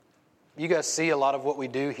you guys see a lot of what we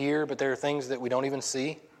do here, but there are things that we don't even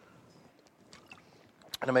see.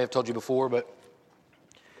 And I may have told you before, but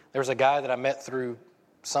there's a guy that I met through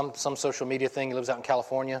some social media thing. He lives out in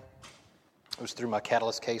California. It was through my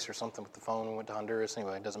Catalyst case or something with the phone. We went to Honduras.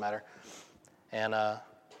 Anyway, it doesn't matter. And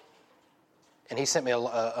he sent me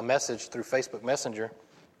a message through Facebook Messenger,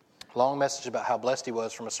 a long message about how blessed he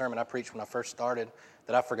was from a sermon I preached when I first started,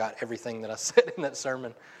 that I forgot everything that I said in that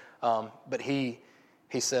sermon. But he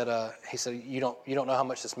said you don't know how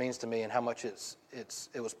much this means to me and how much it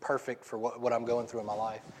was perfect for what I'm going through in my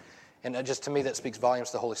life. And just to me, that speaks volumes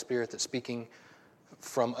to the Holy Spirit that's speaking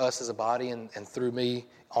from us as a body and through me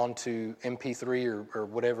onto MP3 or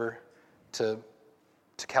whatever to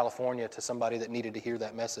California, to somebody that needed to hear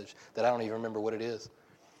that message that I don't even remember what it is.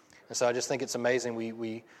 And so I just think it's amazing.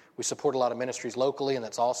 We support a lot of ministries locally, and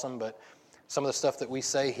that's awesome, but some of the stuff that we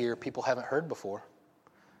say here, people haven't heard before.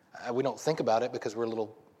 We don't think about it because we're a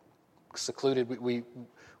little secluded. We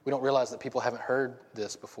don't realize that people haven't heard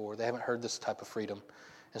this before. They haven't heard this type of freedom.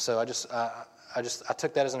 And so I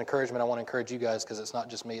took that as an encouragement. I want to encourage you guys because it's not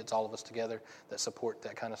just me, it's all of us together that support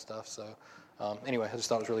that kind of stuff. So anyway, I just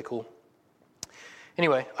thought it was really cool.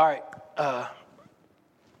 Anyway, all right.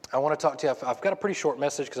 I want to talk to you. I've got a pretty short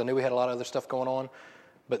message because I knew we had a lot of other stuff going on.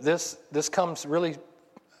 But this comes really,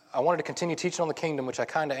 I wanted to continue teaching on the kingdom, which I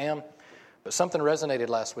kind of am. But something resonated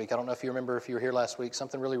last week. I don't know if you remember if you were here last week.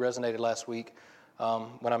 Something really resonated last week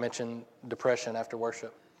when I mentioned depression after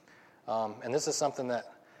worship. And this is something that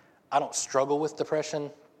I don't struggle with depression,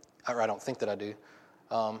 or I don't think that I do.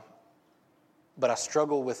 But I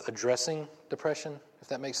struggle with addressing depression, if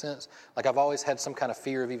that makes sense. Like I've always had some kind of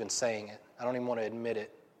fear of even saying it. I don't even want to admit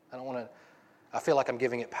it. I feel like I'm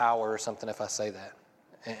giving it power or something if I say that.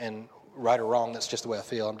 And right or wrong, that's just the way I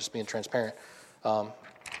feel. I'm just being transparent.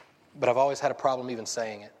 But I've always had a problem even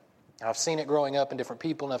saying it. And I've seen it growing up in different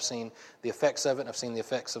people, and I've seen the effects of it, and I've seen the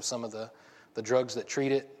effects of some of the drugs that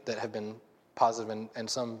treat it that have been positive and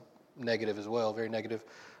some negative as well, very negative.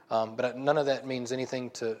 But none of that means anything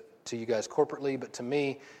to you guys corporately, but to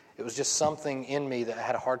me, it was just something in me that I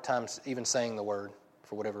had a hard time even saying the word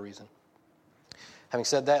for whatever reason. Having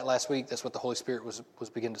said that, last week, that's what the Holy Spirit was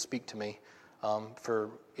beginning to speak to me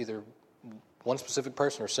for either one specific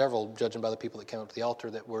person or several, judging by the people that came up to the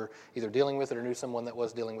altar that were either dealing with it or knew someone that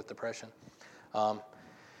was dealing with depression. And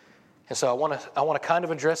so I want to kind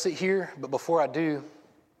of address it here, but before I do,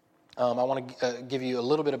 I want to give you a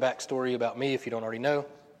little bit of backstory about me if you don't already know.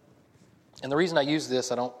 And the reason I use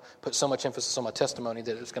this, I don't put so much emphasis on my testimony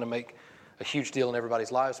that it's going to make a huge deal in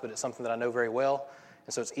everybody's lives, but it's something that I know very well,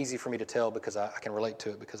 and so it's easy for me to tell because I can relate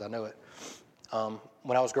to it because I know it.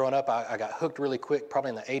 When I was growing up, I got hooked really quick, probably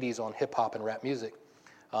in the 80s, on hip-hop and rap music.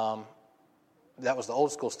 That was the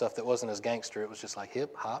old school stuff that wasn't as gangster. It was just like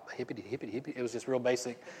hip-hop, hippity, hippity, hippity. It was just real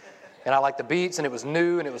basic. And I liked the beats, and it was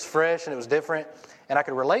new, and it was fresh, and it was different. And I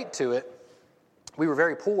could relate to it. We were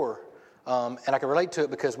very poor, and I could relate to it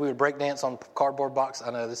because we would break dance on cardboard boxes.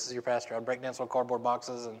 I know this is your pastor. I'd break dance on cardboard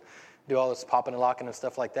boxes and do all this popping and locking and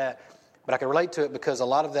stuff like that. But I could relate to it because a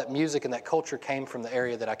lot of that music and that culture came from the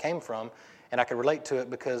area that I came from, and I could relate to it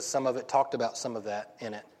because some of it talked about some of that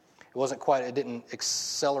in it. It didn't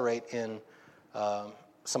accelerate in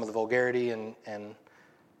some of the vulgarity and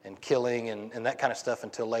killing and that kind of stuff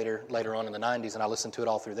until later on in the 90s, and I listened to it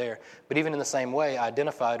all through there. But even in the same way, I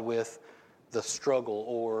identified with the struggle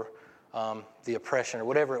or the oppression or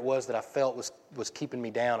whatever it was that I felt was keeping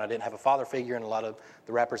me down. I didn't have a father figure, and a lot of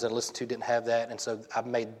the rappers that I listened to didn't have that, and so I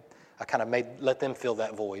let them fill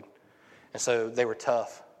that void. And so they were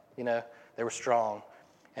tough, they were strong.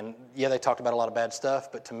 And yeah, they talked about a lot of bad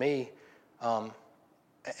stuff, but to me, and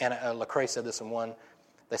Lecrae said this in one,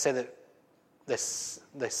 they say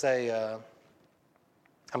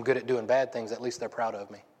I'm good at doing bad things, at least they're proud of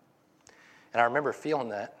me. And I remember feeling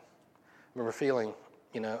that.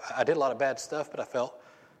 I did a lot of bad stuff, but I felt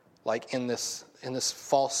like in this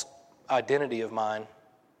false identity of mine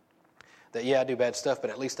that, yeah, I do bad stuff, but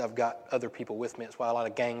at least I've got other people with me. That's why a lot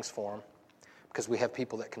of gangs form, because we have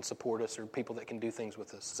people that can support us or people that can do things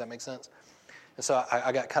with us. Does that make sense? And so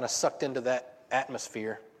I got kind of sucked into that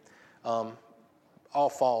atmosphere. All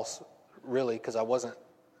false, really, because I wasn't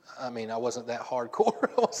that hardcore.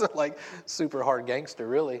 I wasn't like super hard gangster,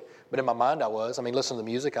 really. But in my mind, I was. Listen to the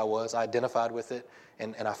music, I was. I identified with it,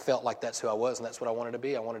 and I felt like that's who I was, and that's what I wanted to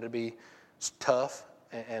be. I wanted to be tough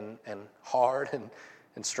and hard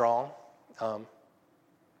and strong. And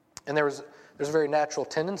there's a very natural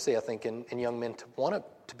tendency, I think, in young men to want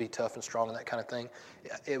to be tough and strong and that kind of thing.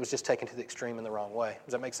 It was just taken to the extreme in the wrong way.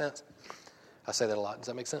 Does that make sense? I say that a lot. Does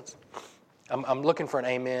that make sense? I'm looking for an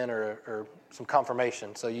amen or some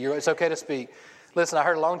confirmation. So it's okay to speak. Listen, I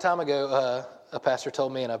heard a long time ago, a pastor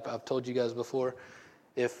told me, and I've told you guys before,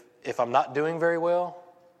 if I'm not doing very well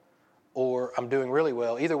or I'm doing really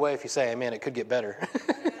well, either way, if you say amen, it could get better.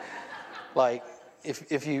 Like,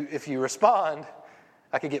 if you respond,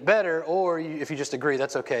 I could get better, or if you just agree,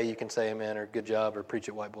 that's okay. You can say amen or good job or preach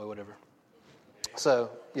it, white boy, whatever. So,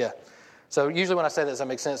 yeah. So usually when I say that, does that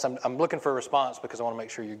make sense? I'm looking for a response because I want to make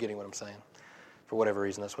sure you're getting what I'm saying. For whatever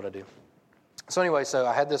reason, that's what I do. So anyway, so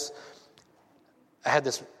I had this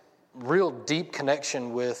real deep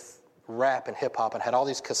connection with rap and hip-hop and had all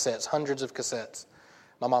these cassettes, hundreds of cassettes.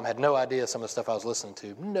 My mom had no idea some of the stuff I was listening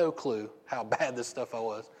to. No clue how bad this stuff I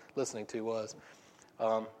was listening to was.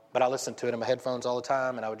 But I listened to it in my headphones all the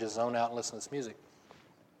time, and I would just zone out and listen to this music.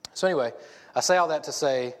 So anyway, I say all that to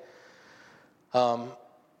say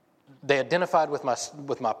they identified with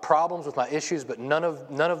my problems, with my issues, but none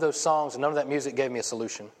of those songs and none of that music gave me a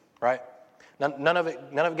solution, right? None of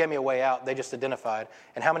it gave me a way out. They just identified.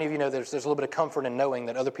 And how many of you know there's a little bit of comfort in knowing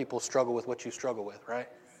that other people struggle with what you struggle with, right?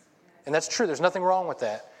 And that's true. There's nothing wrong with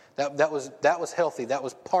that. That was healthy. That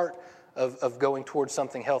was part of going towards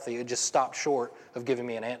something healthy. It just stopped short of giving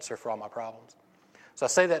me an answer for all my problems. So I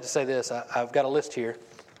say that to say this. I've got a list here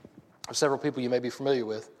of several people you may be familiar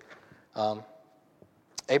with.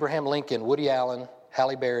 Abraham Lincoln, Woody Allen,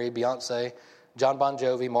 Halle Berry, Beyonce, John Bon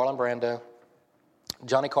Jovi, Marlon Brando,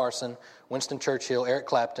 Johnny Carson, Winston Churchill, Eric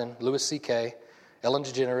Clapton, Louis C.K., Ellen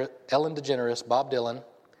DeGeneres, Bob Dylan,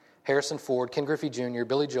 Harrison Ford, Ken Griffey Jr.,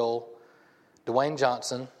 Billy Joel, Dwayne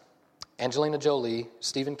Johnson, Angelina Jolie,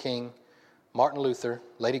 Stephen King, Martin Luther,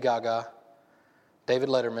 Lady Gaga, David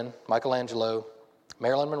Letterman, Michelangelo,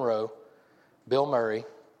 Marilyn Monroe, Bill Murray,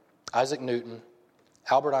 Isaac Newton,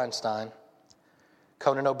 Albert Einstein,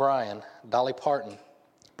 Conan O'Brien, Dolly Parton,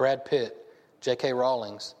 Brad Pitt, J.K.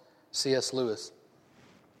 Rowling, C.S. Lewis.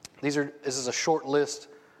 This is a short list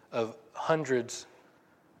of hundreds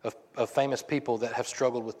of famous people that have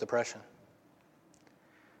struggled with depression.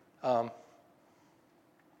 I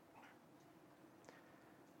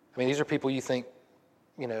mean, these are people you think,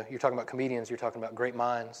 you're talking about comedians, you're talking about great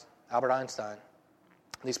minds. Albert Einstein.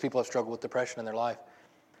 These people have struggled with depression in their life.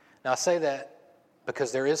 Now, I say that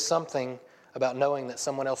because there is something about knowing that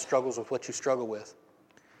someone else struggles with what you struggle with.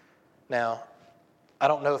 Now, I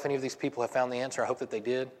don't know if any of these people have found the answer. I hope that they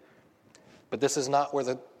did. But this is not where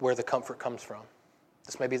the comfort comes from.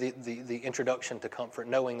 This may be the introduction to comfort,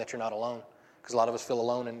 knowing that you're not alone. Because a lot of us feel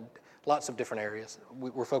alone in lots of different areas.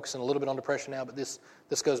 We're focusing a little bit on depression now, but this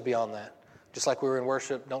goes beyond that. Just like we were in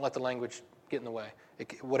worship, don't let the language get in the way.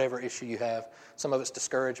 Whatever issue you have. Some of it's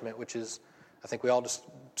discouragement, which is, I think we all just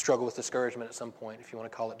struggle with discouragement at some point, if you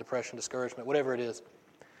want to call it depression, discouragement, whatever it is.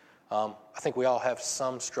 I think we all have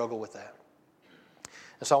some struggle with that.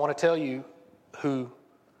 And so I want to tell you who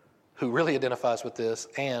really identifies with this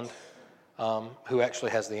and who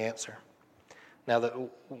actually has the answer. Now,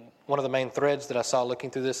 one of the main threads that I saw looking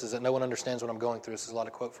through this is that no one understands what I'm going through. This is a lot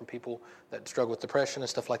of quote from people that struggle with depression and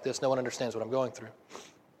stuff like this. No one understands what I'm going through.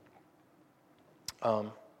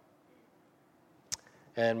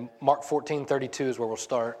 And Mark 14:32 is where we'll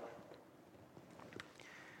start.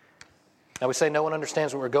 Now, we say no one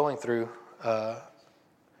understands what we're going through, and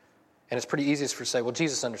it's pretty easy to say, well,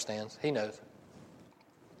 Jesus understands. He knows.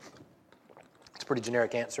 It's a pretty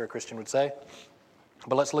generic answer, a Christian would say.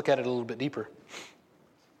 But let's look at it a little bit deeper.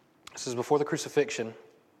 This is before the crucifixion,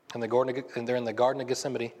 and they're in the Garden of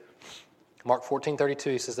Gethsemane. Mark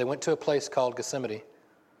 14:32, he says, they went to a place called Gethsemane.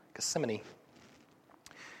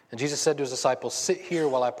 And Jesus said to his disciples, sit here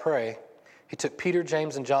while I pray. He took Peter,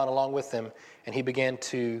 James, and John along with him, and he began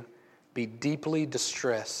to be deeply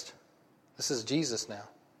distressed. This is Jesus now.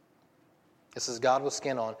 This is God with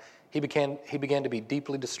skin on. He began to be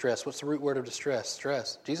deeply distressed. What's the root word of distress?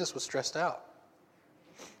 Stress. Jesus was stressed out.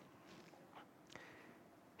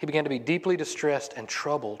 He began to be deeply distressed and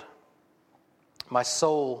troubled. My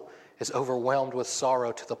soul is overwhelmed with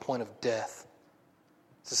sorrow to the point of death.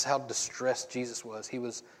 This is how distressed Jesus was. He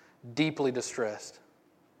was deeply distressed.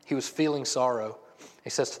 He was feeling sorrow. He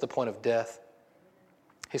says to the point of death.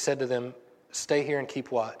 He said to them, stay here and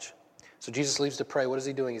keep watch. So Jesus leaves to pray. What is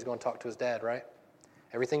he doing? He's going to talk to his dad, right?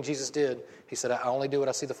 Everything Jesus did, he said, I only do what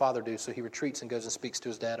I see the Father do. So he retreats and goes and speaks to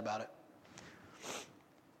his dad about it.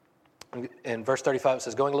 In verse 35, it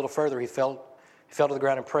says, going a little further, he fell to the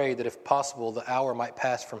ground and prayed that if possible, the hour might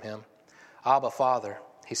pass from him. Abba, Father,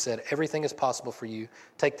 he said, everything is possible for you.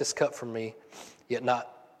 Take this cup from me, yet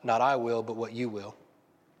not I will, but what you will.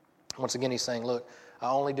 Once again, he's saying, look, I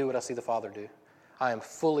only do what I see the Father do. I am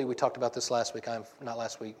fully, we talked about this last week,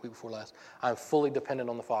 week before last. I am fully dependent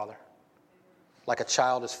on the Father. Like a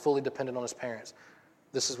child is fully dependent on his parents.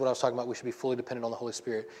 This is what I was talking about. We should be fully dependent on the Holy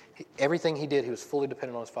Spirit. Everything he did, he was fully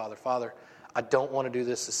dependent on his Father. Father, I don't want to do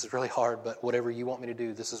this. This is really hard, but whatever you want me to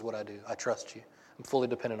do, this is what I do. I trust you. I'm fully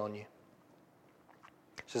dependent on you.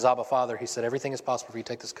 He says, Abba, Father, he said, everything is possible for you to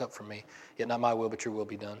take this cup from me, yet not my will, but your will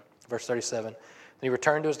be done. Verse 37, then he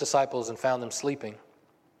returned to his disciples and found them sleeping.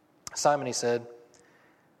 Simon, he said,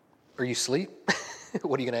 are you asleep?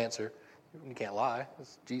 What are you going to answer? You can't lie.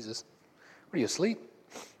 It's Jesus. What, are you asleep?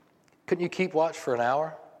 Couldn't you keep watch for an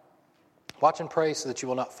hour? Watch and pray so that you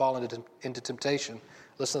will not fall into temptation.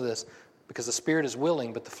 Listen to this. Because the spirit is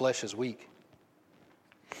willing, but the flesh is weak.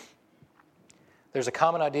 There's a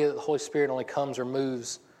common idea that the Holy Spirit only comes or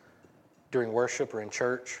moves during worship or in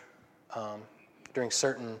church, during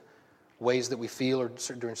certain ways that we feel or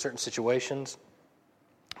during certain situations.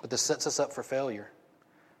 But this sets us up for failure.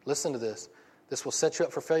 Listen to this. This will set you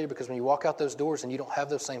up for failure because when you walk out those doors and you don't have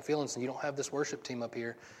those same feelings and you don't have this worship team up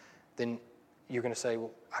here, then you're going to say,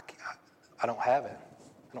 well, I don't have it.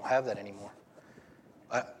 I don't have that anymore.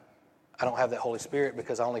 I don't have that Holy Spirit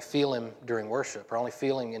because I only feel him during worship or only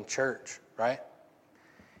feeling in church, right?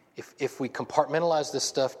 If we compartmentalize this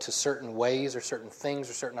stuff to certain ways or certain things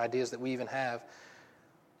or certain ideas that we even have,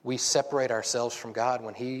 we separate ourselves from God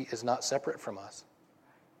when he is not separate from us.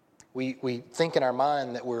 We think in our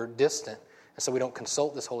mind that we're distant, and so we don't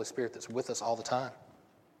consult this Holy Spirit that's with us all the time.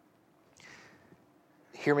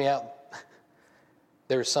 Hear me out.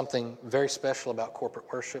 There is something very special about corporate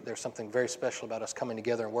worship. There's something very special about us coming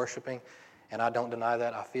together and worshiping, and I don't deny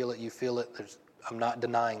that. I feel it. You feel it. I'm not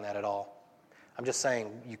denying that at all. I'm just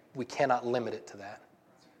saying we cannot limit it to that.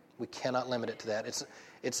 We cannot limit it to that.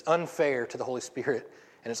 It's unfair to the Holy Spirit,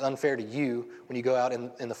 and it's unfair to you when you go out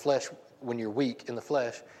in the flesh, when you're weak in the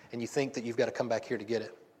flesh, and you think that you've got to come back here to get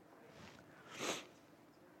it.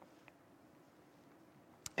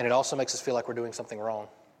 And it also makes us feel like we're doing something wrong.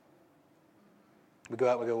 We go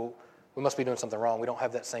out and we go, well, we must be doing something wrong. We don't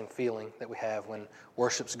have that same feeling that we have when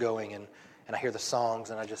worship's going and I hear the songs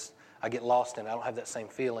and I get lost in it. I don't have that same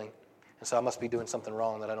feeling. And so I must be doing something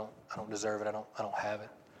wrong that I don't deserve it. I don't have it.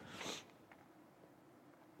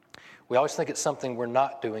 We always think it's something we're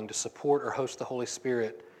not doing to support or host the Holy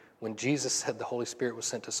Spirit when Jesus said the Holy Spirit was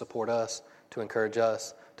sent to support us, to encourage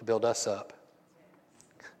us, to build us up.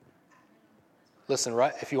 Listen,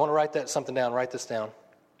 if you want to write something down, write this down.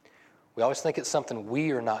 We always think it's something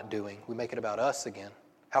we are not doing. We make it about us again.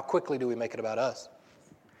 How quickly do we make it about us?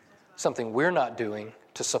 Something we're not doing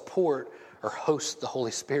to support or host the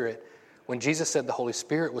Holy Spirit when Jesus said the Holy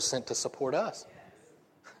Spirit was sent to support us.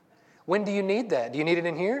 When do you need that? Do you need it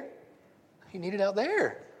in here? You need it out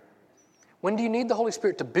there. When do you need the Holy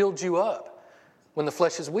Spirit to build you up? When the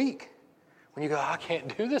flesh is weak. When you go, I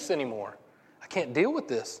can't do this anymore. I can't deal with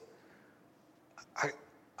this.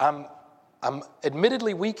 I'm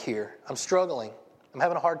admittedly weak here. I'm struggling. I'm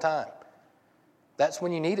having a hard time. That's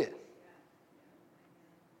when you need it.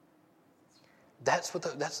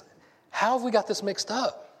 How have we got this mixed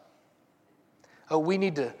up? Oh,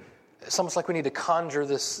 it's almost like we need to conjure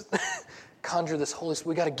this Holy Spirit.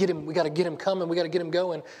 We got to get him coming. We got to get him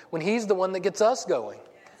going when he's the one that gets us going.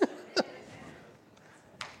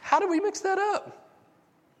 How do we mix that up?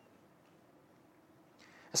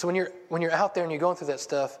 And so when you're out there and you're going through that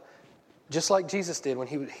stuff, just like Jesus did when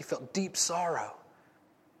he felt deep sorrow.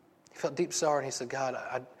 He felt deep sorrow and he said, God,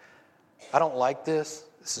 I don't like this.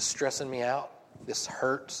 This is stressing me out. This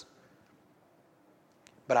hurts.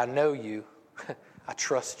 But I know you. I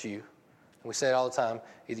trust you. And we say it all the time.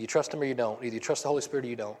 Either you trust him or you don't. Either you trust the Holy Spirit or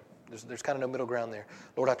you don't. There's kind of no middle ground there.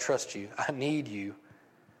 Lord, I trust you. I need you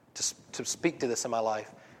to speak to this in my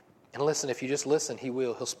life. And listen, if you just listen, he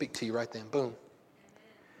will. He'll speak to you right then. Boom.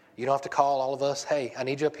 You don't have to call all of us, hey, I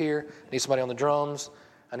need you up here. I need somebody on the drums.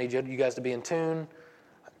 I need you guys to be in tune.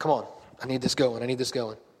 Come on. I need this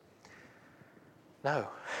going. No.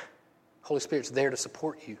 Holy Spirit's there to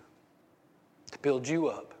support you, to build you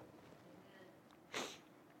up.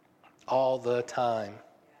 All the time.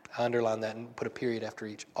 I underline that and put a period after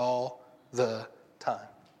each. All the time.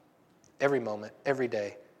 Every moment, every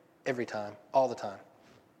day, every time, all the time.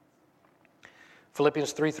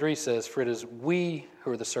 Philippians 3:3 says, for it is we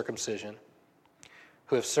who are the circumcision,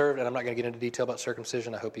 who have served, and I'm not going to get into detail about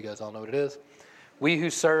circumcision. I hope you guys all know what it is. We who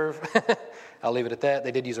serve, I'll leave it at that.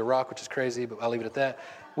 They did use a rock, which is crazy, but I'll leave it at that.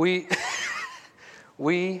 We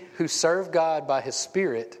who serve God by his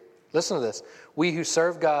Spirit, listen to this. We who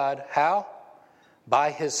serve God, how?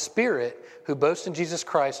 By his Spirit, who boast in Jesus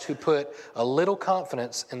Christ, who put a little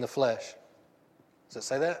confidence in the flesh. Does it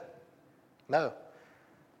say that? No.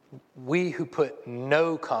 We who put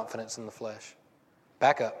no confidence in the flesh.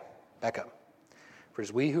 Back up. For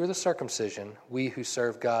as we who are the circumcision, we who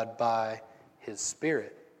serve God by His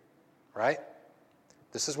Spirit, right?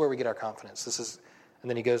 This is where we get our confidence. And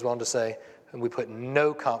then he goes on to say, and we put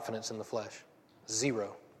no confidence in the flesh.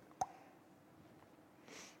 0.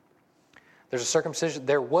 There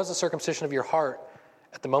was a circumcision of your heart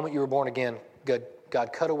at the moment you were born again.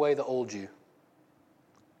 God cut away the old you.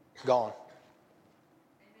 Gone.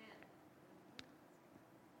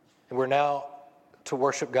 And we're now to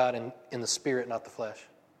worship God in the Spirit, not the flesh.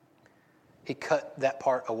 He cut that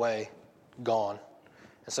part away, gone.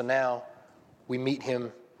 And so now we meet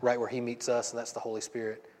Him right where He meets us, and that's the Holy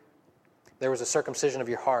Spirit. There was a circumcision of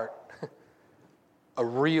your heart, a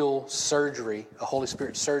real surgery, a Holy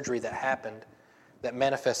Spirit surgery that happened, that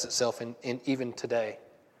manifests itself in even today,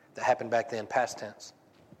 that happened back then, past tense.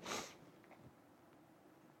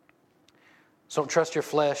 So don't trust your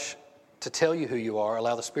flesh to tell you who you are.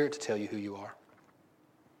 Allow the Spirit to tell you who you are.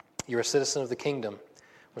 You're a citizen of the kingdom.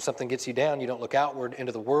 When something gets you down, you don't look outward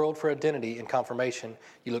into the world for identity and confirmation.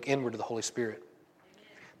 You look inward to the Holy Spirit.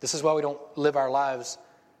 This is why we don't live our lives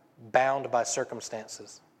bound by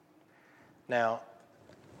circumstances. Now,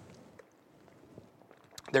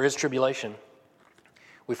 there is tribulation.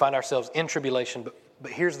 We find ourselves in tribulation,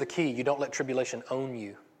 but here's the key. You don't let tribulation own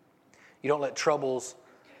you. You don't let troubles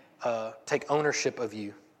take ownership of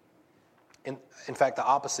you. In fact, the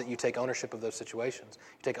opposite, you take ownership of those situations.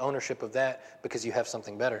 You take ownership of that because you have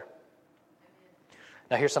something better.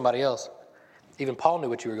 Now, here's somebody else. Even Paul knew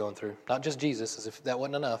what you were going through, not just Jesus, as if that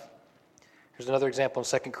wasn't enough. Here's another example in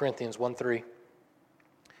 2 Corinthians 1:3.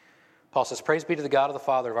 Paul says, "Praise be to the God of the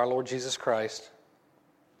Father of our Lord Jesus Christ,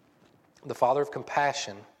 the Father of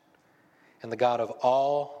compassion and the God of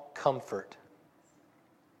all comfort,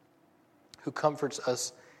 who comforts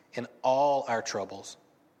us in all our troubles,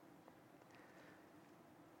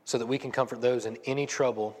 so that we can comfort those in any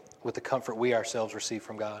trouble with the comfort we ourselves receive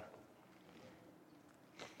from God."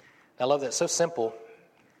 I love that. It's so simple.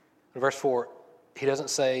 In verse 4, he doesn't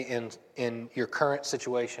say in your current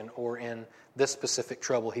situation or in this specific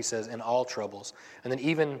trouble. He says in all troubles. And then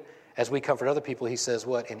even as we comfort other people, he says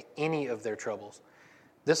what? In any of their troubles.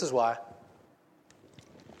 This is why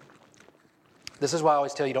I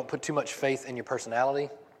always tell you, don't put too much faith in your personality.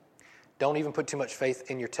 Don't even put too much faith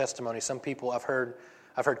in your testimony. Some people, I've heard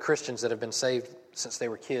Christians that have been saved since they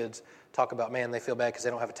were kids talk about, man, they feel bad because they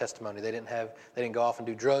don't have a testimony. They didn't go off and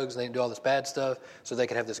do drugs. They didn't do all this bad stuff so they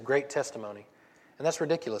could have this great testimony. And that's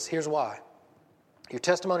ridiculous. Here's why. Your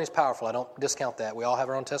testimony is powerful. I don't discount that. We all have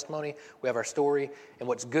our own testimony. We have our story. And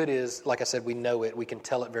what's good is, like I said, we know it. We can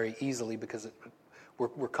tell it very easily because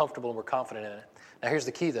we're comfortable and we're confident in it. Now, here's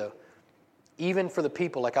the key, though. Even for the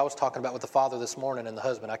people, like I was talking about with the father this morning and the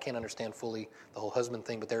husband, I can't understand fully the whole husband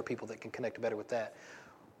thing, but there are people that can connect better with that.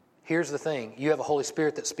 Here's the thing. You have a Holy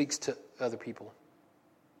Spirit that speaks to other people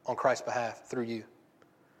on Christ's behalf through you.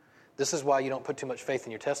 This is why you don't put too much faith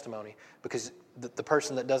in your testimony, because the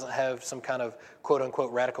person that doesn't have some kind of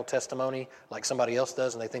quote-unquote radical testimony like somebody else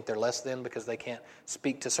does, and they think they're less than because they can't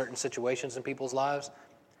speak to certain situations in people's lives,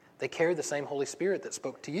 they carry the same Holy Spirit that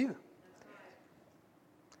spoke to you.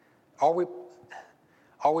 Are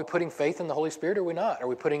we putting faith in the Holy Spirit or are we not? Are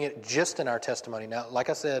we putting it just in our testimony? Now, like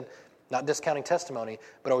I said, not discounting testimony,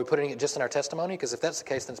 but are we putting it just in our testimony? Because if that's the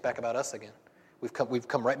case, then it's back about us again. We've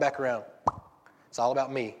come right back around. It's all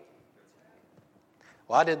about me.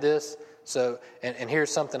 Well, I did this, so, and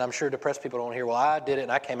here's something I'm sure depressed people don't hear. Well, I did it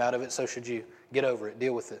and I came out of it, so should you. Get over it.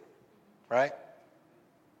 Deal with it. Right?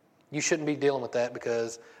 You shouldn't be dealing with that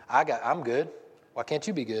because I'm good. Why can't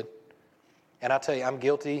you be good? And I tell you, I'm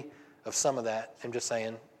guilty of some of that. I'm just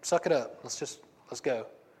saying, suck it up. Let's go.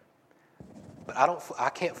 But I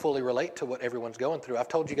can't fully relate to what everyone's going through. I've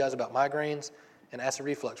told you guys about migraines and acid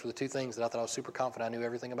reflux were the two things that I thought I was super confident I knew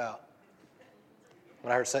everything about.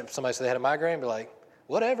 When I heard somebody say they had a migraine, I'd be like,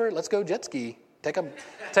 whatever, let's go jet ski. Take a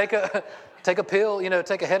pill,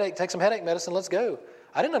 take a headache, take some headache medicine, let's go.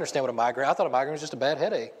 I didn't understand what a migraine. I thought a migraine was just a bad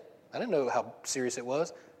headache. I didn't know how serious it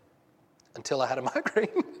was until I had a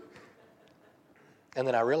migraine. And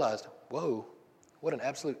then I realized, whoa, what an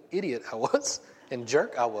absolute idiot I was and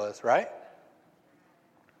jerk I was, right?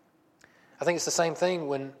 I think it's the same thing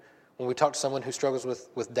when we talk to someone who struggles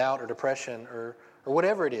with doubt or depression or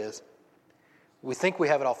whatever it is. We think we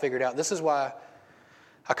have it all figured out. This is why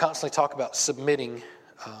I constantly talk about submitting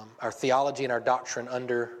our theology and our doctrine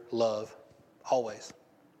under love, always.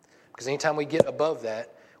 Because anytime we get above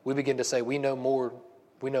that, we begin to say we know more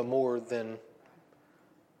than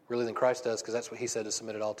Christ does, because that's what he said to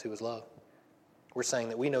submit it all to his love. We're saying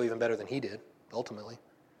that we know even better than he did, ultimately.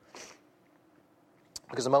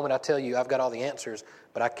 Because the moment I tell you I've got all the answers,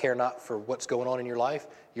 but I care not for what's going on in your life,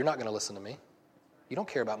 you're not going to listen to me. You don't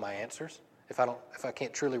care about my answers. if I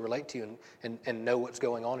can't truly relate to you and know what's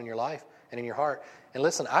going on in your life and in your heart. And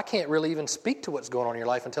listen, I can't really even speak to what's going on in your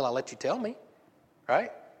life until I let you tell me,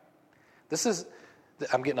 right?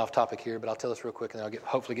 I'm getting off topic here, but I'll tell this real quick and then I'll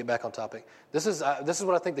hopefully get back on topic. This is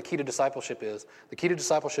what I think the key to discipleship is. The key to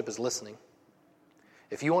discipleship is listening.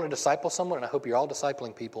 If you want to disciple someone, and I hope you're all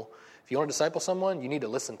discipling people, if you want to disciple someone, you need to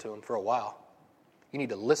listen to them for a while. You need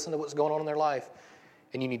to listen to what's going on in their life,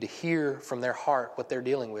 and you need to hear from their heart what they're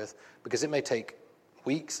dealing with, because it may take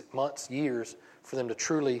weeks, months, years for them to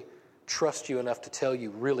truly trust you enough to tell you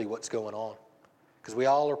really what's going on. Because we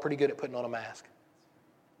all are pretty good at putting on a mask.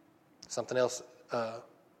 Something else,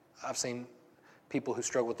 I've seen people who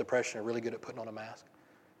struggle with depression are really good at putting on a mask,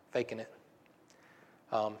 faking it.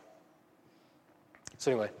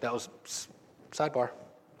 So anyway, that was sidebar.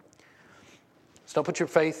 So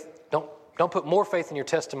don't put more faith in your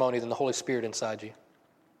testimony than the Holy Spirit inside you.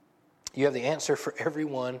 You have the answer for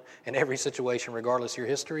everyone in every situation, regardless of your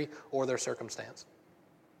history or their circumstance.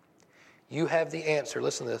 You have the answer.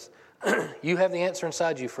 Listen to this. You have the answer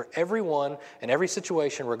inside you for everyone in every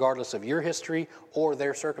situation, regardless of your history or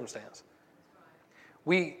their circumstance.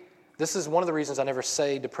 This is one of the reasons I never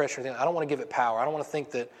say depression. I don't want to give it power. I don't want to think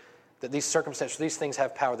that these circumstances, these things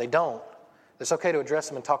have power. They don't. It's okay to address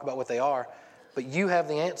them and talk about what they are, but you have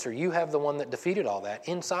the answer. You have the one that defeated all that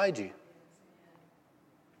inside you.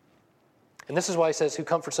 And this is why he says, who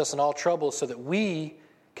comforts us in all trouble, so that we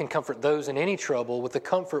can comfort those in any trouble with the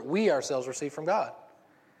comfort we ourselves receive from God.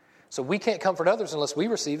 So we can't comfort others unless we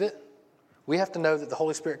receive it. We have to know that the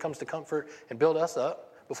Holy Spirit comes to comfort and build us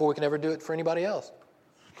up before we can ever do it for anybody else.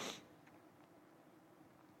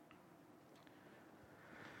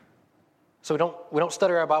 So we don't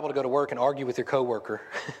study our Bible to go to work and argue with your coworker.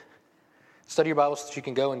 Study your Bible so that you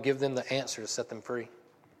can go and give them the answer to set them free.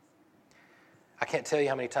 I can't tell you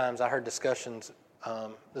how many times I heard discussions.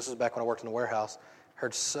 This was back when I worked in the warehouse.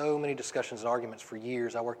 Heard so many discussions and arguments for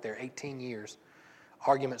years. I worked there 18 years.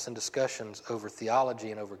 Arguments and discussions over theology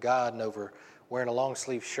and over God and over wearing a long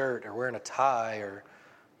sleeve shirt or wearing a tie or,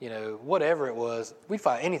 whatever it was. We'd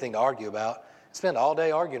find anything to argue about. Spend all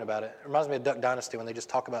day arguing about it. It reminds me of Duck Dynasty when they just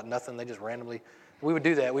talk about nothing. They just randomly. We would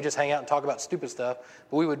do that. We just hang out and talk about stupid stuff.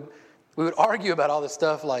 But we would argue about all this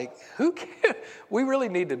stuff like, who cares? We really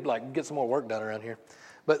need to get some more work done around here.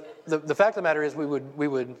 But the fact of the matter is we would we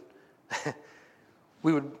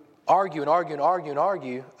would argue and argue and argue and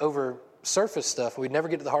argue over surface stuff. We'd never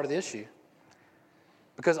get to the heart of the issue.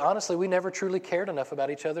 Because honestly, we never truly cared enough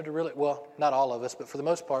about each other to really, well, not all of us, but for the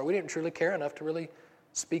most part, we didn't truly care enough to really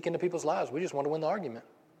speak into people's lives. We just wanted to win the argument.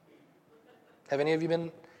 Have any of you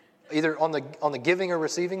been either on the giving or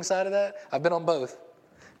receiving side of that? I've been on both.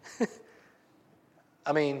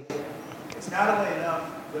 I mean, it's not only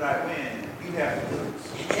enough that I win, you have to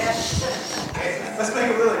lose. Yes. Okay, let's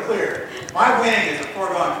make it really clear. My winning is a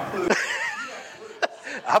foregone conclusion.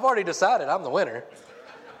 I've already decided I'm the winner.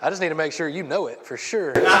 I just need to make sure you know it for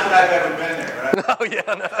sure. Not that I've ever been there, right? Oh,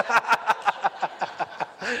 yeah.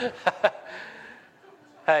 No.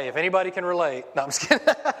 Hey, if anybody can relate. No, I'm just kidding.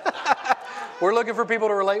 We're looking for people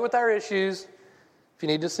to relate with our issues. If you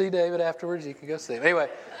need to see David afterwards, you can go see him. Anyway,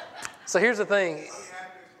 so here's the thing.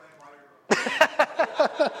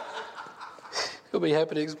 He'll be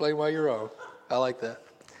happy to explain why you're wrong. I like that.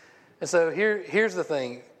 And so here's the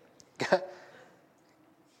thing.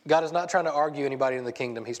 God is not trying to argue anybody in the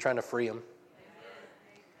kingdom. He's trying to free them.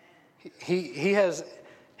 He has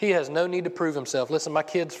no need to prove himself. Listen, my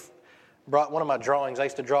kids brought one of my drawings. I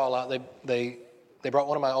used to draw a lot. They brought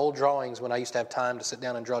one of my old drawings when I used to have time to sit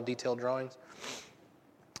down and draw detailed drawings.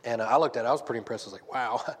 And I looked at it. I was pretty impressed. I was like,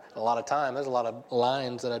 wow, a lot of time. There's a lot of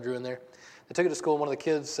lines that I drew in there. They took it to school, and one of the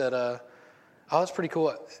kids said, oh, that's pretty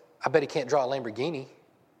cool. I bet he can't draw a Lamborghini.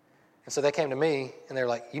 And so they came to me, and they're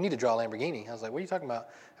like, you need to draw a Lamborghini. I was like, what are you talking about?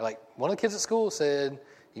 They're like, one of the kids at school said,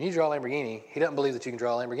 you need to draw a Lamborghini. He doesn't believe that you can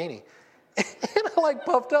draw a Lamborghini. And I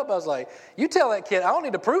puffed up. I was like, you tell that kid, I don't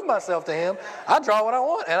need to prove myself to him. I draw what I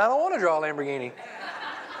want, and I don't want to draw a Lamborghini.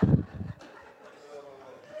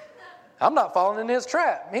 I'm not falling in his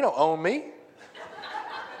trap. He don't own me.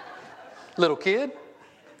 Little kid.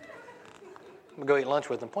 I'm going to go eat lunch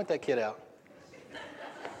with him. Point that kid out.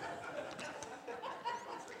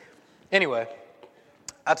 Anyway,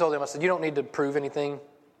 I told him, I said, you don't need to prove anything. You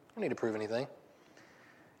don't need to prove anything.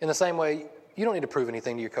 In the same way, you don't need to prove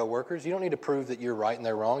anything to your coworkers. You don't need to prove that you're right and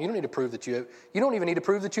they're wrong. You don't need to prove that you don't even need to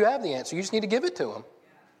prove that you have the answer. You just need to give it to them.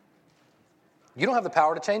 You don't have the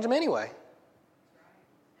power to change them anyway.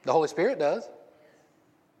 The Holy Spirit does.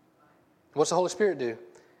 What's the Holy Spirit do?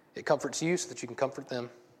 It comforts you so that you can comfort them.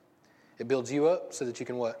 It builds you up so that you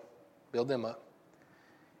can what? Build them up.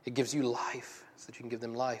 It gives you life so that you can give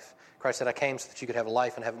them life. Christ said, I came so that you could have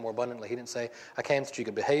life and have it more abundantly. He didn't say, I came so that you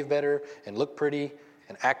could behave better and look pretty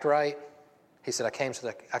and act right. He said, I came so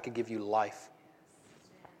that I could give you life.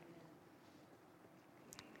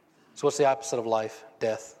 So what's the opposite of life?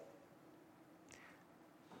 Death.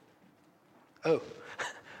 Oh,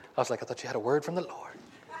 I was like, I thought you had a word from the Lord.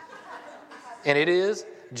 And it is,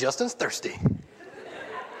 Justin's thirsty.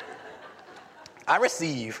 I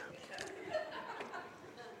receive.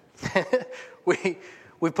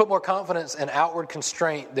 We put more confidence in outward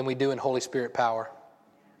constraint than we do in Holy Spirit power.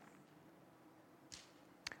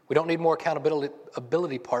 We don't need more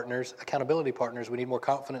accountability partners. We need more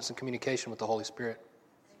confidence and communication with the Holy Spirit.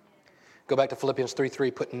 Go back to Philippians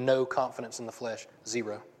 3:3, put no confidence in the flesh,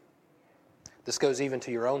 0. This goes even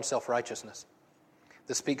to your own self-righteousness.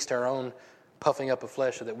 This speaks to our own puffing up of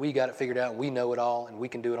flesh so that we got it figured out and we know it all and we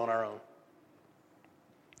can do it on our own.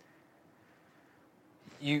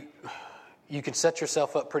 You can set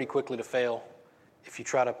yourself up pretty quickly to fail if you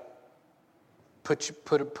try to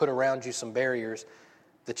put around you some barriers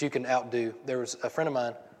that you can outdo. There was a friend of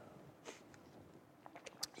mine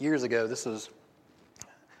years ago. This was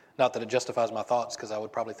not that it justifies my thoughts because I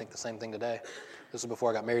would probably think the same thing today. This was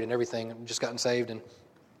before I got married and everything. I'd just gotten saved, and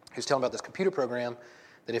he was telling about this computer program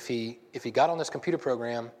that if he got on this computer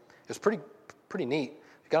program, it was pretty neat.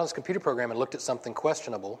 If he got on this computer program and looked at something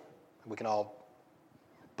questionable, we can all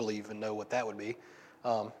believe and know what that would be.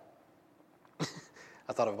 I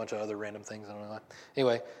thought of a bunch of other random things. I don't know why.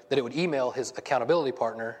 Anyway, that it would email his accountability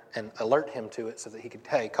partner and alert him to it so that he could,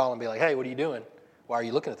 call and be like, hey, what are you doing? Why are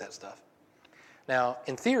you looking at that stuff? Now,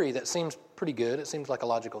 in theory, that seems pretty good. It seems like a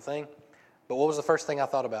logical thing. But what was the first thing I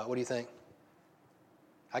thought about? What do you think?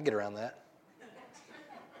 I'd get around that.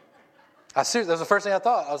 That was the first thing I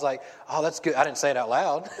thought. I was like, oh, that's good. I didn't say it out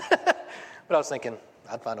loud. But I was thinking,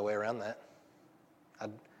 I'd find a way around that.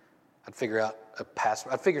 I'd figure out a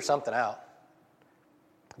password. I'd figure something out.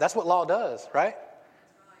 That's what law does, right?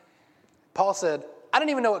 Paul said, I didn't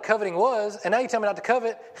even know what coveting was, and now you tell me not to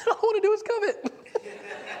covet. All I want to do is covet.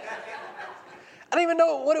 I didn't even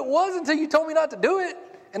know what it was until you told me not to do it,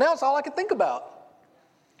 and now it's all I can think about.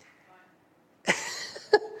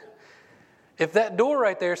 If that door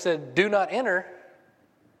right there said, do not enter,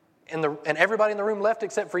 and everybody in the room left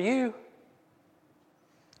except for you,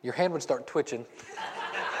 your hand would start twitching.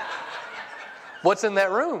 What's in that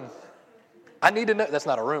room? I need to know. That's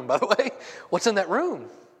not a room, by the way. What's in that room?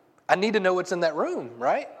 I need to know what's in that room,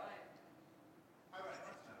 right?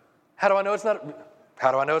 How do I know it's not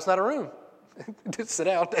a room? Just sit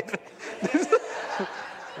down, David.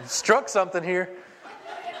 Struck something here.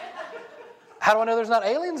 How do I know there's not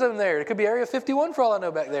aliens in there? It could be Area 51 for all I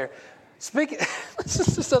know back there. This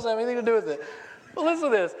doesn't have anything to do with it. Well, listen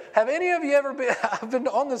to this. Have any of you ever been? I've been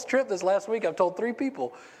on this trip this last week. I've told 3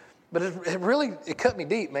 people, but it cut me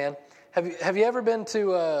deep, man. Have you ever been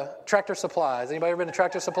to Tractor Supply? Has anybody ever been to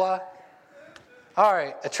Tractor Supply? All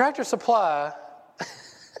right, a Tractor Supply.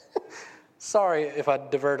 Sorry if I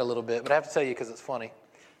divert a little bit, but I have to tell you because it's funny.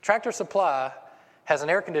 Tractor Supply has an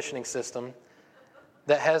air conditioning system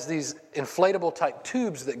that has these inflatable type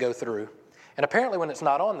tubes that go through. And apparently when it's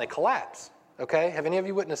not on, they collapse. Okay? Have any of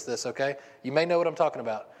you witnessed this? Okay? You may know what I'm talking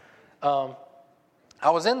about. I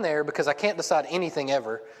was in there because I can't decide anything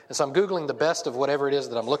ever. And so I'm Googling the best of whatever it is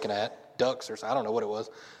that I'm looking at. Ducks or I don't know what it was.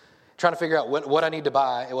 Trying to figure out what I need to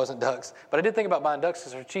buy. It wasn't ducks. But I did think about buying ducks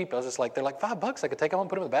because they're cheap. I was just like, they're like $5. I could take them home,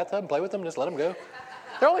 put them in the bathtub, and play with them, and just let them go.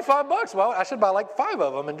 They're only $5. Well, I should buy like 5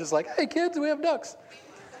 of them and just like, hey, kids, we have ducks.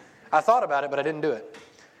 I thought about it, but I didn't do it.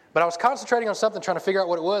 But I was concentrating on something, trying to figure out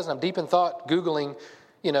what it was, and I'm deep in thought, Googling,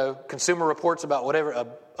 Consumer Reports about whatever,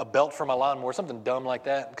 a belt for my lawnmower, something dumb like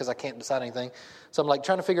that, because I can't decide anything. So I'm like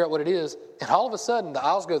trying to figure out what it is, and all of a sudden, the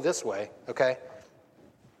aisles go this way, okay?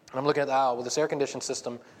 And I'm looking at the aisle. Well, this air conditioning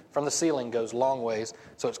system from the ceiling goes long ways,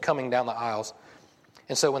 so it's coming down the aisles.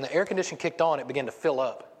 And so when the air conditioning kicked on, it began to fill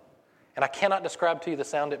up. And I cannot describe to you the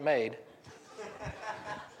sound it made.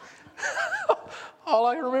 All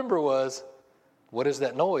I remember was, what is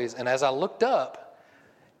that noise? And as I looked up,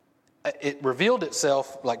 it revealed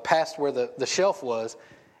itself like past where the shelf was.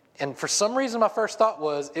 And for some reason, my first thought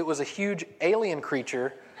was it was a huge alien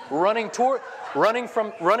creature running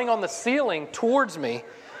on the ceiling towards me.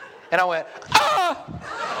 And I went,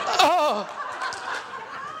 oh!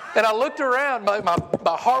 And I looked around. My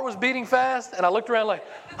heart was beating fast. And I looked around like,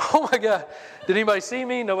 oh my God, did anybody see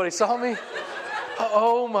me? Nobody saw me?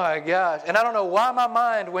 Oh my gosh. And I don't know why my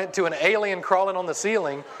mind went to an alien crawling on the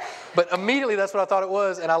ceiling, but immediately that's what I thought it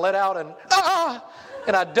was. And I let out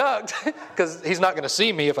and I ducked because he's not going to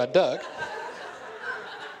see me if I duck.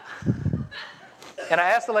 And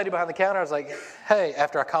I asked the lady behind the counter, I was like, hey,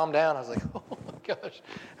 after I calmed down, I was like, oh. gosh.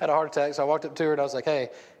 Had a heart attack, so I walked up to her and I was like, hey,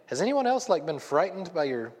 has anyone else like been frightened by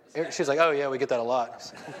your... She's like, oh yeah, we get that a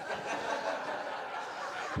lot.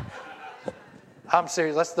 I'm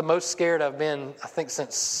serious. That's the most scared I've been, I think,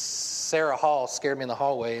 since Sarah Hall scared me in the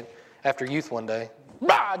hallway after youth one day.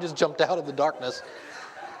 I just jumped out of the darkness.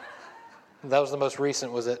 That was the most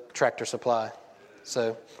recent, was at Tractor Supply.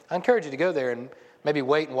 So I encourage you to go there and maybe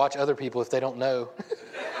wait and watch other people if they don't know.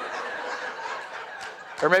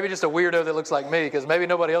 Or maybe just a weirdo that looks like me, because maybe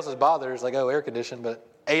nobody else is bothered. It's like, oh, air conditioned, but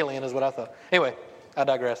alien is what I thought. Anyway, I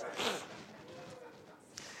digress.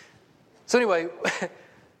 So anyway,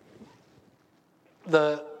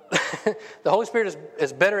 the Holy Spirit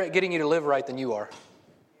is better at getting you to live right than you are.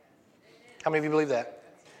 How many of you believe that?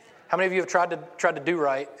 How many of you have tried to do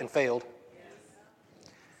right and failed?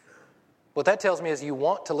 What that tells me is you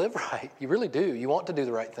want to live right. You really do. You want to do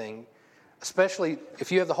the right thing. Especially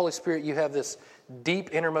if you have the Holy Spirit, you have this deep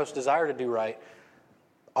innermost desire to do right.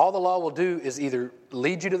 All the law will do is either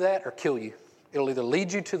lead you to that or kill you. It'll either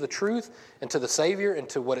lead you to the truth and to the Savior and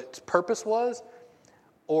to what its purpose was,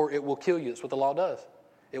 or it will kill you. That's what the law does.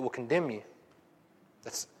 It will condemn you.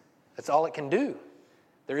 That's all it can do.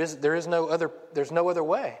 There's no other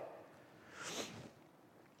way.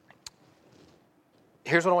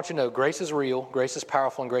 Here's what I want you to know. Grace is real, grace is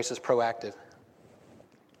powerful, and grace is proactive.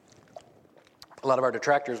 A lot of our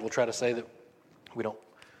detractors will try to say that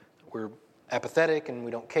we're apathetic and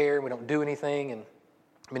we don't care and we don't do anything. And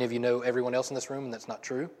many of you know everyone else in this room, and that's not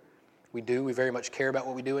true. We do. We very much care about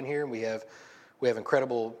what we do in here. And we have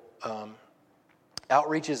incredible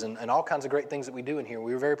outreaches and all kinds of great things that we do in here.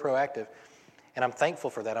 We were very proactive. And I'm thankful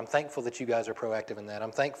for that. I'm thankful that you guys are proactive in that.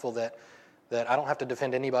 I'm thankful that I don't have to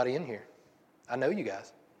defend anybody in here. I know you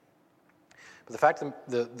guys. But the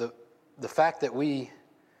fact that we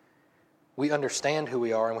understand who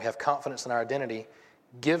we are and we have confidence in our identity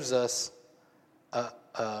gives us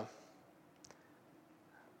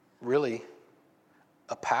really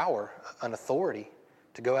a power, an authority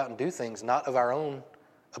to go out and do things, not of our own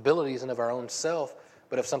abilities and of our own self,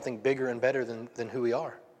 but of something bigger and better than who we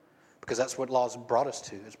are. Because that's what law's brought us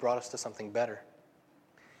to. It's brought us to something better.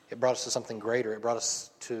 It brought us to something greater. It brought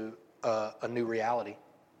us to a new reality.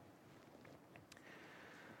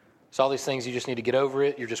 So all these things, you just need to get over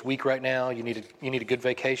it. You're just weak right now. You need a good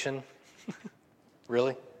vacation.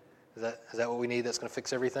 Really? Is that what we need? That's going to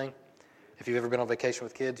fix everything? If you've ever been on vacation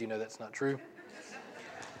with kids, you know that's not true.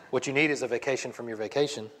 What you need is a vacation from your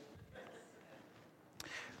vacation.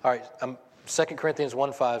 All right, 2 Corinthians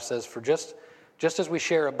 1:5 says, "For just as we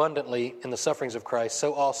share abundantly in the sufferings of Christ,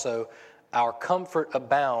 so also our comfort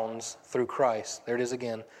abounds through Christ." There it is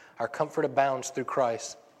again. Our comfort abounds through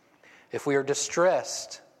Christ. If we are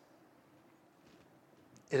distressed,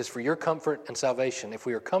 it is for your comfort and salvation. If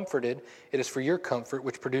we are comforted, it is for your comfort,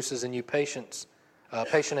 which produces in you patient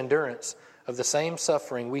endurance of the same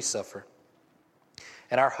suffering we suffer.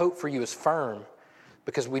 And our hope for you is firm,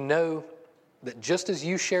 because we know that just as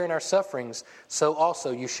you share in our sufferings, so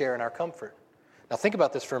also you share in our comfort. Now think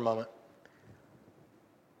about this for a moment.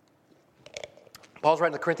 Paul's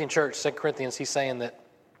writing to the Corinthian church, 2 Corinthians, he's saying that,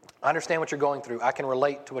 I understand what you're going through. I can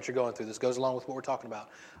relate to what you're going through. This goes along with what we're talking about.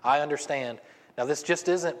 I understand. Now this just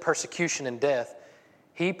isn't persecution and death.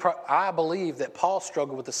 I believe that Paul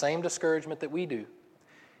struggled with the same discouragement that we do.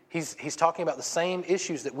 He's talking about the same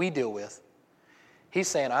issues that we deal with. He's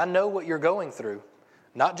saying, I know what you're going through.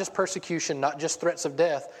 Not just persecution, not just threats of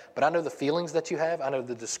death, but I know the feelings that you have. I know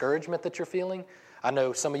the discouragement that you're feeling. I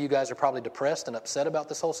know some of you guys are probably depressed and upset about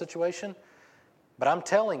this whole situation. But I'm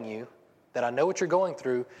telling you that I know what you're going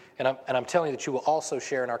through, and I'm telling you that you will also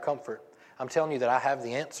share in our comfort. I'm telling you that I have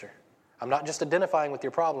the answer. I'm not just identifying with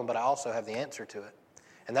your problem, but I also have the answer to it.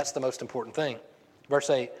 And that's the most important thing. Verse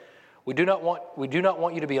 8, we do not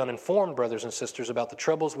want you to be uninformed, brothers and sisters, about the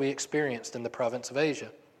troubles we experienced in the province of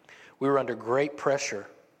Asia. We were under great pressure,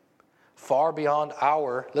 far beyond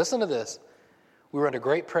listen to this, we were under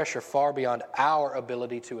great pressure far beyond our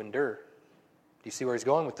ability to endure. Do you see where he's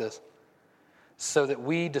going with this? So that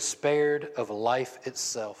we despaired of life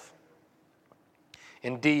itself.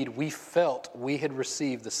 Indeed, we felt we had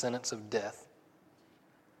received the sentence of death.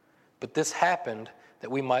 But this happened that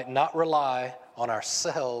we might not rely on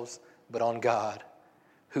ourselves, but on God,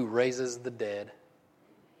 who raises the dead.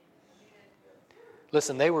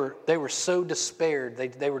 Listen, they were so despaired,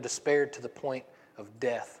 they were despaired to the point of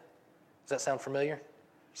death. Does that sound familiar?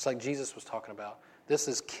 It's like Jesus was talking about. This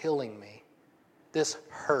is killing me. This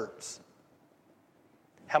hurts.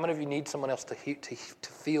 How many of you need someone else to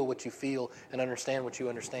feel what you feel and understand what you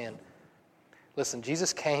understand? Listen,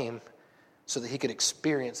 Jesus came so that he could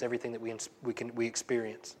experience everything that we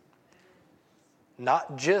experience.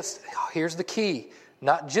 Not just, here's the key,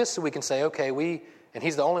 not just so we can say, okay, and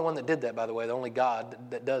he's the only one that did that, by the way, the only God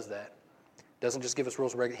that does that. Doesn't just give us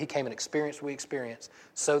rules and regulations. He came and experienced what we experienced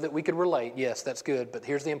so that we could relate. Yes, that's good, but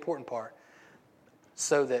here's the important part.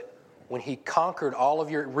 So that when he conquered all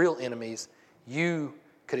of your real enemies, you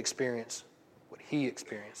could experience what he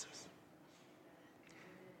experiences.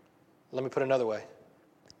 Let me put it another way.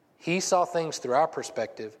 He saw things through our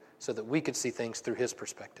perspective so that we could see things through his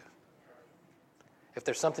perspective. If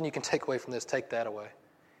there's something you can take away from this, take that away.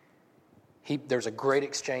 There's a great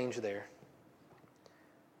exchange there.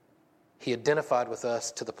 He identified with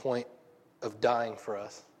us to the point of dying for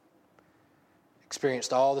us.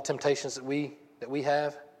 Experienced all the temptations that we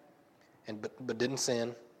have, but didn't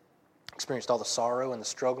sin. Experienced all the sorrow and the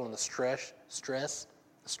struggle and the stress,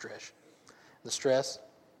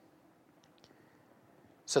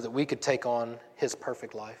 so that we could take on his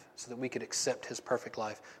perfect life, so that we could accept his perfect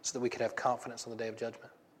life, so that we could have confidence on the day of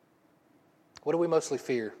judgment. What do we mostly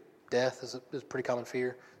fear? Death is a pretty common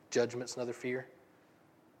fear. Judgment's another fear.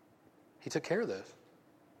 He took care of those.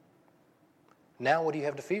 Now what do you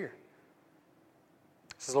have to fear?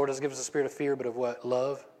 It says, the Lord doesn't give us a spirit of fear, but of what?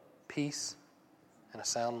 Love, peace, and a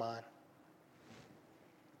sound mind.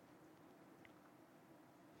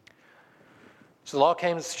 So the law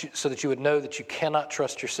came so that you would know that you cannot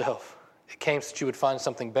trust yourself. It came so that you would find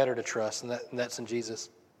something better to trust, and that's in Jesus.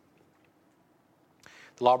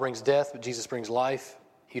 The law brings death, but Jesus brings life.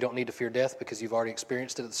 You don't need to fear death because you've already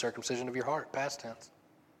experienced it at the circumcision of your heart, past tense.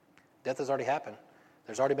 Death has already happened.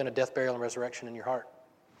 There's already been a death, burial, and resurrection in your heart.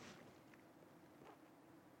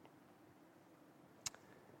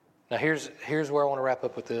 Now here's where I want to wrap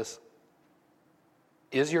up with this.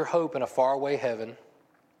 Is your hope in a faraway heaven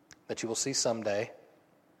that you will see someday?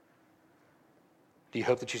 Do you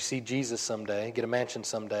hope that you see Jesus someday, get a mansion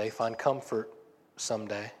someday, find comfort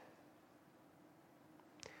someday?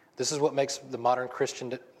 This is what makes the modern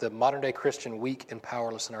day Christian weak and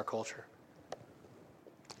powerless in our culture.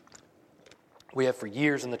 We have for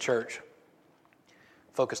years in the church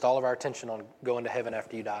focused all of our attention on going to heaven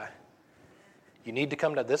after you die. You need to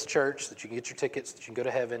come to this church so that you can get your tickets, that you can go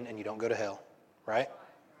to heaven and you don't go to hell, right?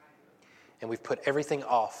 And we've put everything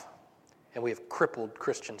off, and we have crippled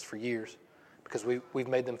Christians for years because we've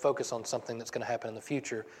made them focus on something that's going to happen in the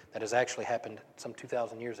future that has actually happened some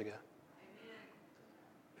 2,000 years ago.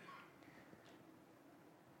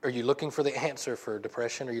 Are you looking for the answer for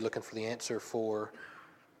depression? Are you looking for the answer for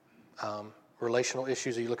relational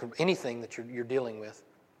issues? Are you looking for anything that you're dealing with?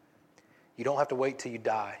 You don't have to wait till you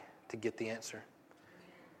die to get the answer.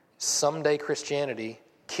 Someday Christianity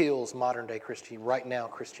kills modern day Christianity. Right now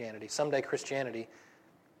Christianity. Someday Christianity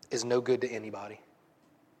is no good to anybody.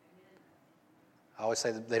 I always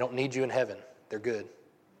say that they don't need you in heaven. They're good.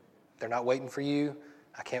 They're not waiting for you.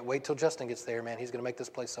 I can't wait till Justin gets there, man. He's going to make this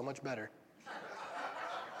place so much better.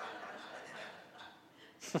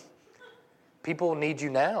 People need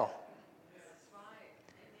you now.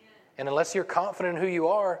 And unless you're confident in who you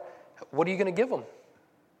are, what are you going to give them?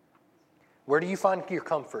 Where do you find your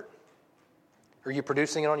comfort? Are you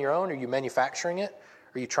producing it on your own? Are you manufacturing it?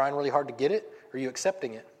 Are you trying really hard to get it? Are you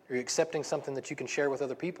accepting it? Are you accepting something that you can share with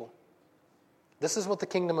other people? This is what the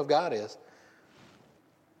kingdom of God is.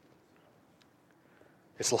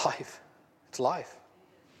 It's life. It's life.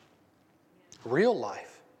 Real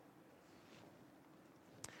life.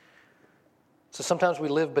 So sometimes we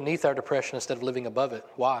live beneath our depression instead of living above it.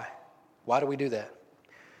 Why? Why do we do that?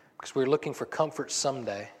 Because we're looking for comfort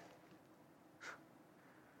someday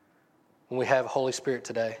when we have Holy Spirit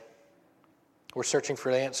today. We're searching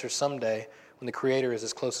for the answer someday when the Creator is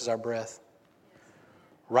as close as our breath.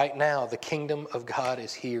 Right now, the kingdom of God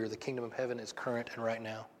is here. The kingdom of heaven is current and right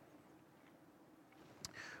now.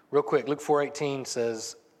 Real quick, Luke 4:18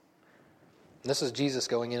 says, and this is Jesus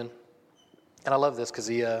going in, and I love this because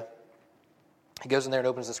he goes in there and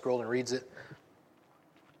opens the scroll and reads it.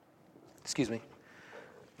 Excuse me.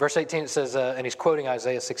 Verse 18, it says, and he's quoting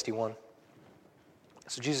Isaiah 61.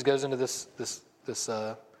 So Jesus goes into this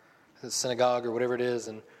synagogue or whatever it is,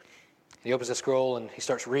 and he opens the scroll and he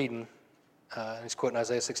starts reading. And he's quoting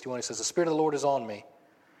Isaiah 61. He says, "The Spirit of the Lord is on me,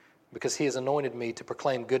 because he has anointed me to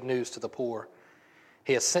proclaim good news to the poor.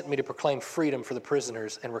 He has sent me to proclaim freedom for the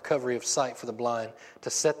prisoners and recovery of sight for the blind, to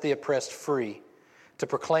set the oppressed free, to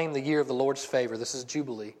proclaim the year of the Lord's favor." This is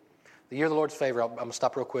Jubilee. The year of the Lord's favor, I'm going to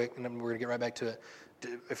stop real quick, and then we're going to get right back to it.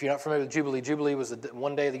 If you're not familiar with Jubilee, Jubilee was the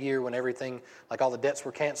one day of the year when everything, like all the debts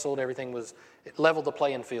were canceled, it leveled the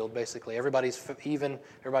playing field, basically. Everybody's even,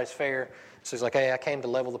 everybody's fair. So he's like, hey, I came to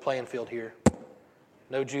level the playing field here.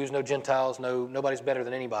 No Jews, no Gentiles, nobody's better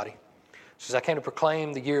than anybody. So he says, I came to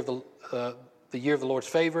proclaim the year of the year of the Lord's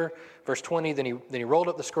favor. Verse 20, then he rolled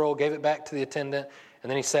up the scroll, gave it back to the attendant, and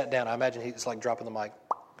then he sat down. I imagine he's like dropping the mic.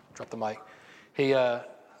 Drop the mic. The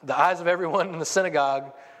eyes of everyone in the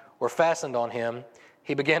synagogue were fastened on him.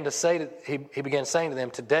 He began saying to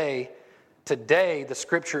them, Today the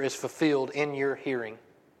scripture is fulfilled in your hearing.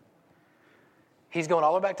 He's going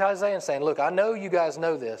all the way back to Isaiah and saying, look, I know you guys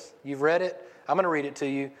know this. You've read it. I'm going to read it to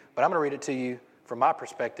you, but I'm going to read it to you from my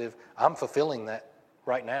perspective. I'm fulfilling that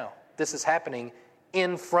right now. This is happening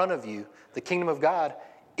in front of you. The kingdom of God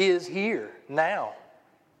is here now.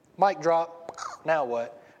 Mic drop. Now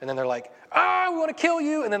what? And then they're like, we want to kill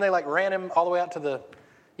you. And then they like ran him all the way out to the,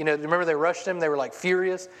 remember they rushed him? They were like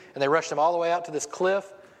furious. And they rushed him all the way out to this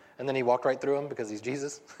cliff. And then he walked right through them because he's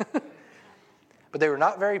Jesus. But they were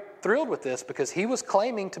not very thrilled with this because he was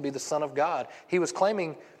claiming to be the Son of God. He was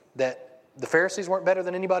claiming that the Pharisees weren't better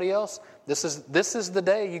than anybody else. This is the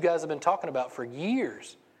day you guys have been talking about for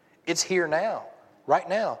years. It's here now, right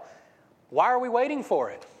now. Why are we waiting for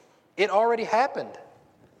it? It already happened.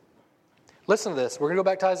 Listen to this. We're going to go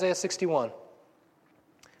back to Isaiah 61.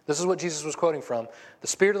 This is what Jesus was quoting from. The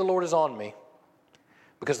Spirit of the Lord is on me,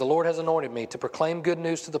 because the Lord has anointed me to proclaim good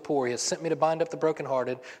news to the poor. He has sent me to bind up the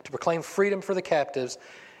brokenhearted, to proclaim freedom for the captives,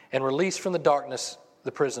 and release from the darkness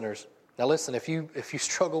the prisoners. Now listen, if you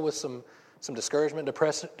struggle with some discouragement,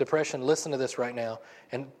 depression, listen to this right now.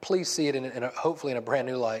 And please see it hopefully in a brand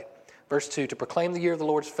new light. Verse 2, to proclaim the year of the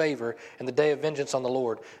Lord's favor and the day of vengeance on the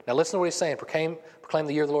Lord. Now listen to what he's saying. Proclaim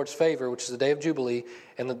the year of the Lord's favor, which is the day of Jubilee,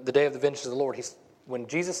 and the day of the vengeance of the Lord. When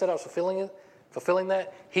Jesus said I was fulfilling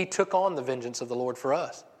that, he took on the vengeance of the Lord for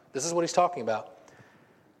us. This is what he's talking about.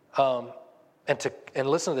 And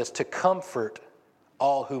listen to this, to comfort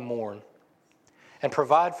all who mourn, and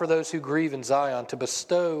provide for those who grieve in Zion, to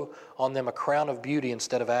bestow on them a crown of beauty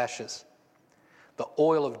instead of ashes, the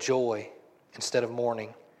oil of joy instead of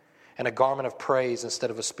mourning, and a garment of praise instead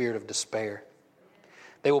of a spirit of despair.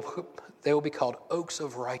 They will be called oaks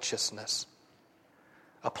of righteousness,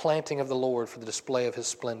 a planting of the Lord for the display of his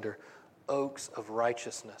splendor. Oaks of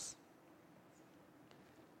righteousness.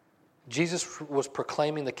 Jesus was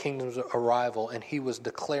proclaiming the kingdom's arrival, and he was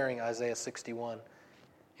declaring Isaiah 61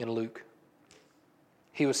 in Luke.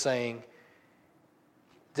 He was saying,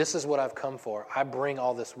 this is what I've come for. I bring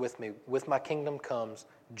all this with me. With my kingdom comes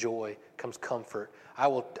joy, comes comfort. I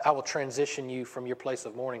will transition you from your place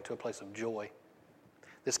of mourning to a place of joy.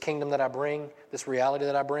 This kingdom that I bring, this reality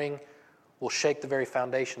that I bring, will shake the very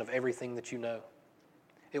foundation of everything that you know.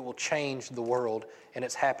 It will change the world, and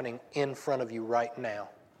it's happening in front of you right now.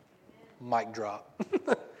 Mic drop.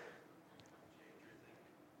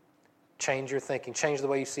 Change your thinking. Change the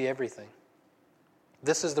way you see everything.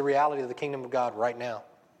 This is the reality of the kingdom of God right now.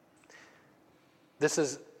 This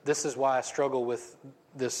is why I struggle with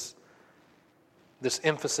this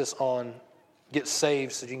emphasis on get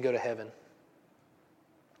saved so you can go to heaven.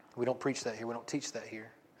 We don't preach that here. We don't teach that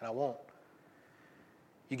here, and I won't.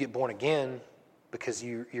 You get born again because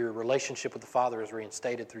your relationship with the Father is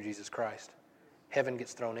reinstated through Jesus Christ. Heaven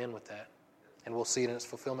gets thrown in with that, and we'll see it in its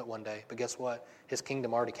fulfillment one day. But guess what? His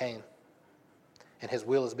kingdom already came, and his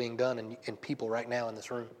will is being done in people right now in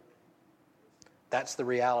this room. That's the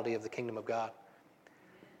reality of the kingdom of God.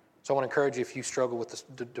 So I want to encourage you, if you struggle with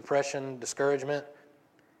depression, discouragement,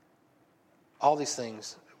 all these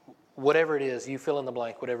things, whatever it is, you fill in the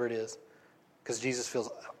blank, whatever it is, because Jesus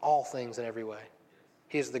fills all things in every way.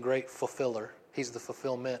 He is the great fulfiller. He's the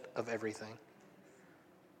fulfillment of everything.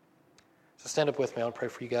 So stand up with me. I want to pray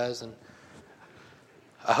for you guys. And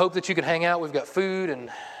I hope that you can hang out. We've got food and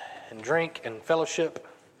drink and fellowship.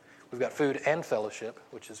 We've got food and fellowship,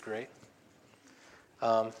 which is great.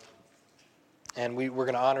 And we're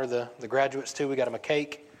going to honor the graduates too. We got them a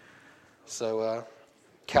cake. So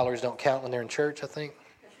calories don't count when they're in church, I think.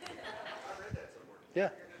 Yeah.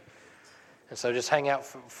 And so just hang out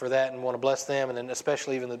for that and want to bless them. And then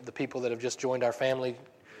especially even the people that have just joined our family.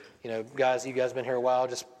 You know, guys, you guys have been here a while.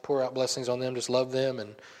 Just pour out blessings on them. Just love them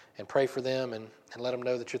and pray for them and let them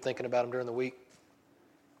know that you're thinking about them during the week.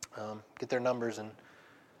 Get their numbers and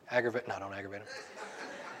don't aggravate them.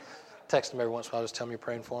 Text them every once in a while. Just tell them you're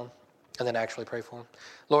praying for them. And then actually pray for them.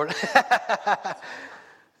 Lord,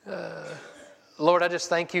 Lord, I just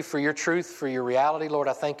thank you for your truth, for your reality. Lord,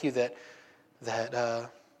 I thank you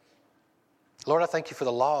that Lord, I thank you for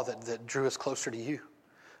the law that drew us closer to you.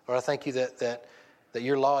 Lord, I thank you that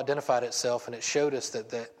your law identified itself and it showed us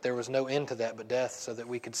that there was no end to that but death, so that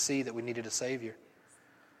we could see that we needed a Savior.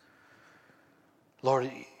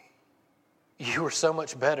 Lord, you are so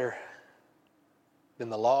much better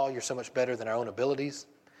than the law. You're so much better than our own abilities.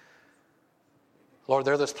 Lord,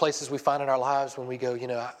 there are those places we find in our lives when we go,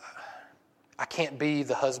 I can't be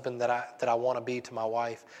the husband that I want to be to my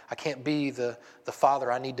wife. I can't be the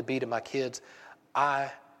father I need to be to my kids.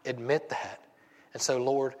 I admit that. And so,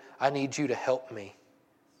 Lord, I need you to help me.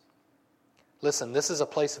 Listen, this is a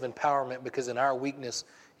place of empowerment because in our weakness,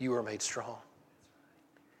 you are made strong.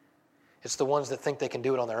 It's the ones that think they can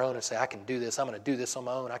do it on their own and say, I can do this. I'm going to do this on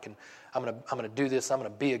my own. I'm going to do this. I'm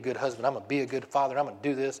going to be a good husband. I'm going to be a good father. I'm going to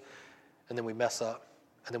do this. And then we mess up.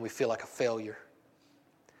 And then we feel like a failure.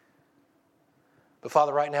 But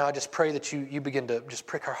Father, right now, I just pray that you begin to just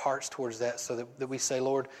prick our hearts towards that so that we say,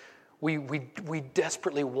 Lord, we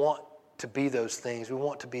desperately want to be those things. We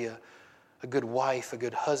want to be a good wife, a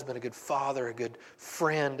good husband, a good father, a good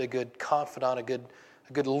friend, a good confidant,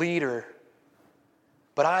 a good leader.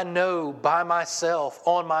 But I know by myself,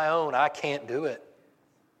 on my own, I can't do it.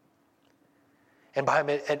 And by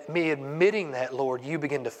me admitting that, Lord, you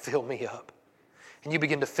begin to fill me up. And you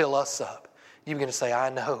begin to fill us up. You begin to say,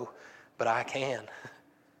 I know, but I can.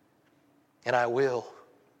 And I will.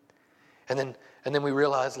 And then we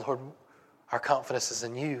realize, Lord, our confidence is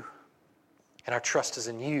in you. And our trust is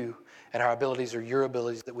in you. And our abilities are your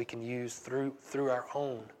abilities that we can use through our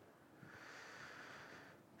own.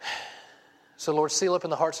 So, Lord, seal up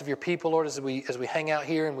in the hearts of your people, Lord, as we hang out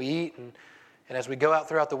here and we eat and as we go out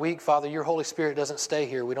throughout the week. Father, your Holy Spirit doesn't stay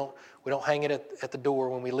here. We don't hang it at the door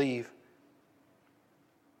when we leave.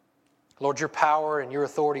 Lord, your power and your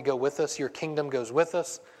authority go with us. Your kingdom goes with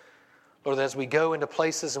us. Lord, as we go into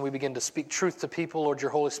places and we begin to speak truth to people, Lord,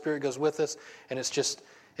 your Holy Spirit goes with us, and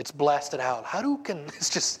it's blasted out.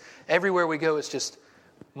 It's just, everywhere we go, it's just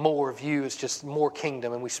more of you. It's just more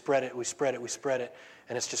kingdom, and we spread it,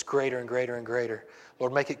 and it's just greater and greater and greater.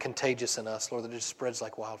 Lord, make it contagious in us, Lord, that it just spreads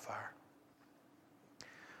like wildfire.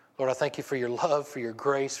 Lord, I thank you for your love, for your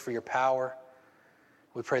grace, for your power.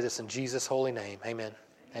 We pray this in Jesus' holy name. Amen.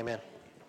 Amen.